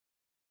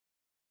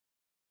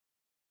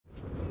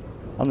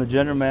I'm the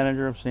general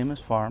manager of Salinas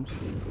Farms.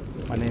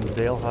 My name is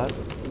Dale Huss.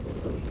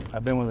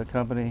 I've been with the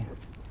company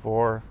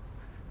for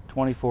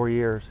 24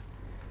 years.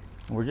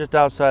 And we're just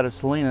outside of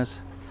Salinas,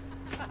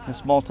 in a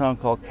small town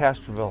called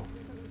Castroville.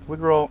 We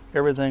grow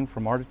everything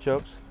from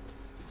artichokes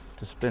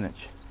to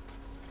spinach.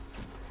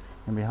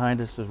 And behind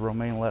us is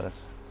romaine lettuce.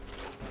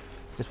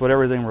 It's what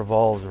everything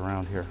revolves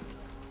around here.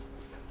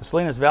 The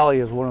Salinas Valley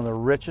is one of the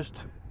richest,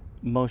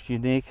 most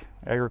unique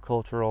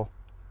agricultural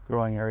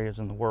growing areas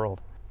in the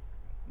world.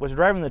 What's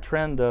driving the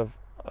trend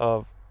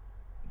of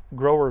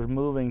growers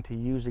moving to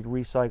using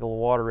recycled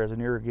water as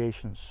an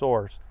irrigation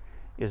source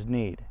is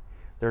need.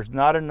 There's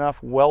not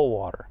enough well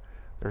water.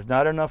 There's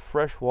not enough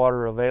fresh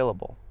water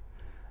available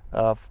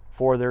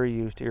for their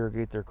use to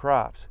irrigate their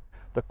crops.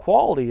 The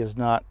quality is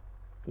not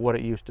what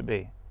it used to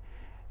be.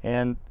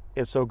 And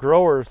so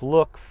growers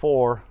look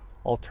for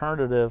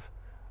alternative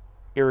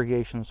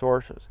irrigation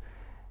sources.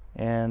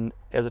 And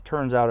as it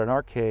turns out in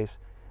our case,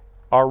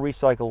 our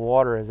recycled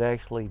water is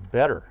actually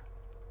better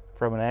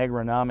from an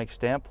agronomic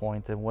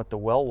standpoint than what the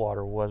well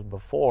water was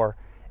before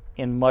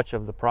in much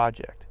of the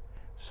project.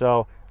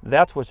 So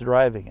that's what's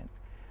driving it.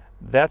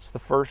 That's the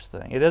first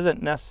thing. It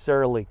isn't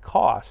necessarily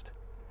cost,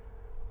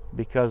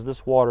 because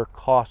this water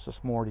costs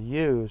us more to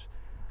use,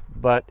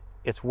 but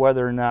it's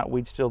whether or not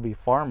we'd still be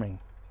farming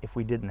if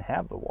we didn't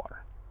have the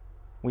water.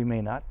 We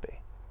may not be.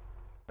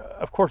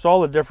 Of course,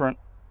 all the different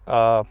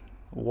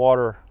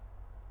water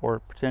or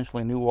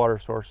potentially new water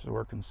sources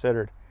were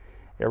considered.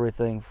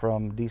 Everything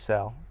from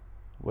desal,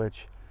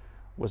 which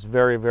was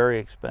very, very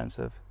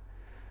expensive,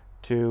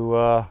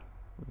 to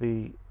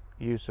the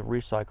use of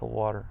recycled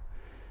water.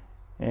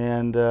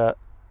 And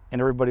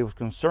everybody was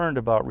concerned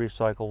about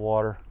recycled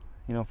water,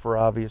 for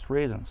obvious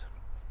reasons.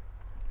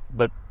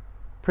 But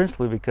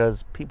principally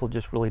because people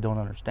just really don't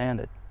understand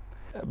it.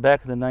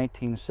 Back in the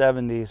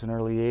 1970s and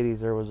early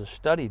 80s, there was a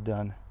study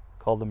done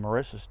called the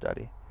Marissa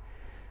study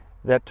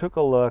that took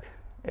a look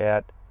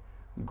at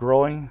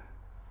growing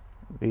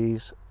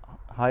these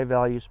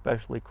high-value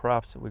specialty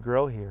crops that we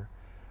grow here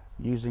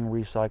using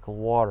recycled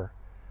water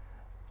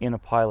in a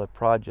pilot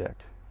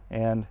project.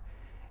 And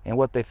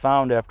what they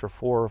found after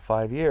 4 or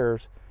 5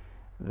 years,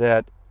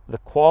 that the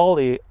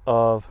quality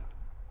of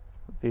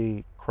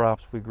the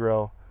crops we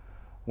grow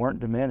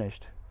weren't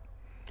diminished.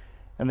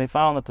 And they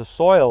found that the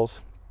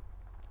soils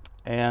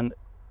and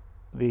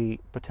the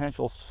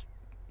potential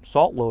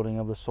salt loading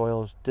of the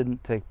soils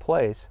didn't take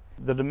place.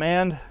 The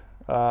demand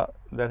that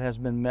has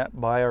been met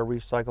by our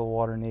recycled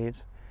water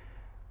needs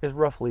is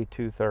roughly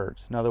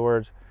 2/3. In other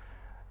words,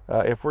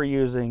 if we're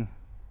using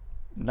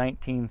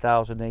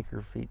 19,000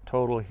 acre-feet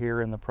total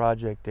here in the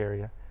project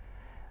area,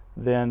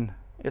 then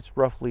it's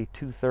roughly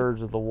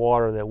 2/3 of the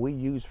water that we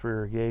use for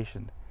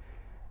irrigation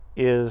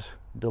is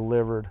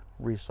delivered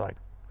recycled.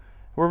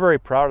 We're very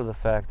proud of the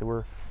fact that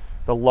we're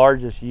the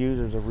largest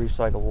users of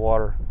recycled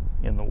water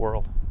in the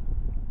world.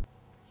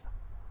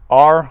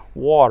 Our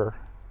water,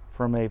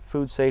 from a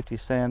food safety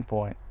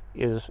standpoint,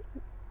 is,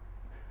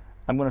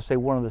 I'm going to say,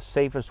 one of the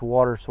safest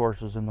water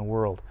sources in the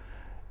world.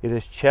 It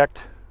is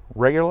checked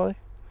regularly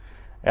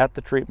at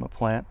the treatment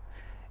plant,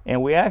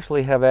 and we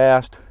actually have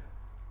asked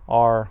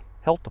our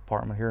health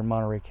department here in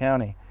Monterey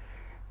County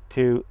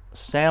to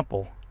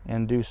sample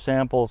and do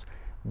samples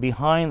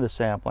behind the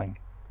sampling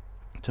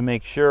to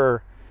make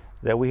sure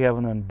that we have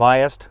an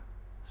unbiased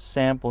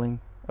sampling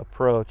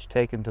approach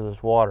taken to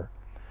this water,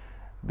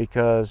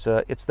 because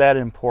it's that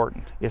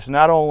important. It's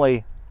not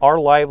only our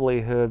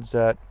livelihoods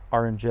that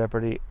are in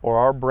jeopardy or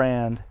our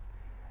brand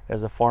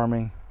as a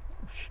farming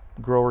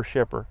grower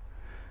shipper,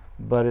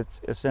 but it's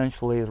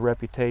essentially the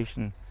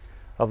reputation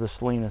of the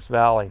Salinas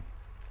Valley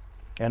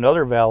and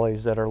other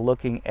valleys that are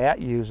looking at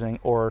using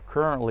or are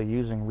currently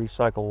using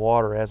recycled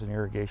water as an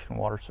irrigation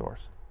water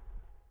source.